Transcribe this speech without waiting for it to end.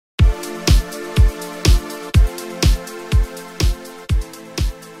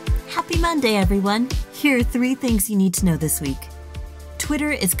Monday, everyone! Here are 3 things you need to know this week.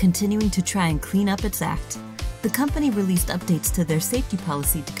 Twitter is continuing to try and clean up its act. The company released updates to their safety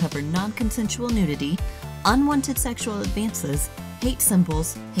policy to cover non-consensual nudity, unwanted sexual advances, hate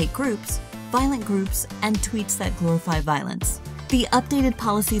symbols, hate groups, violent groups, and tweets that glorify violence. The updated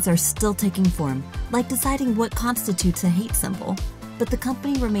policies are still taking form, like deciding what constitutes a hate symbol, but the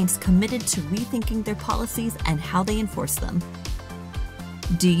company remains committed to rethinking their policies and how they enforce them.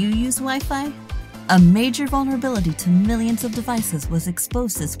 Do you use Wi-Fi? A major vulnerability to millions of devices was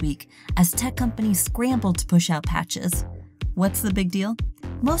exposed this week as tech companies scrambled to push out patches. What's the big deal?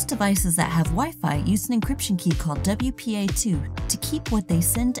 Most devices that have Wi-Fi use an encryption key called WPA2 to keep what they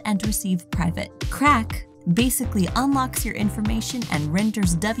send and receive private. KRACK basically unlocks your information and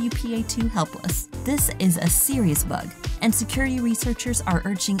renders WPA2 helpless. This is a serious bug, and security researchers are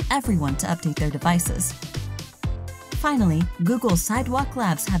urging everyone to update their devices. Finally, Google's Sidewalk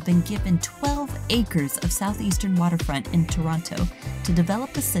labs have been given 12 acres of southeastern waterfront in Toronto to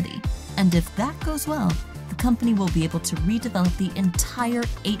develop the city, and if that goes well, the company will be able to redevelop the entire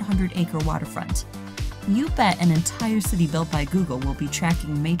 800-acre waterfront. You bet an entire city built by Google will be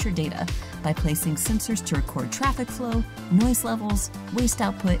tracking major data by placing sensors to record traffic flow, noise levels, waste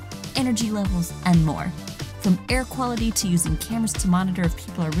output, energy levels, and more. From air quality to using cameras to monitor if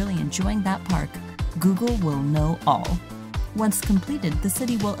people are really enjoying that park, Google will know all. Once completed, the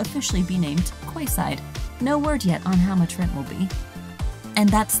city will officially be named Quayside. No word yet on how much rent will be. And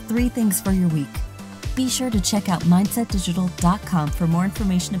that's 3 things for your week. Be sure to check out mindsetdigital.com for more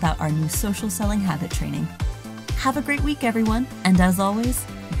information about our new social selling habit training. Have a great week, everyone, and as always,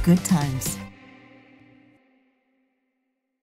 good times.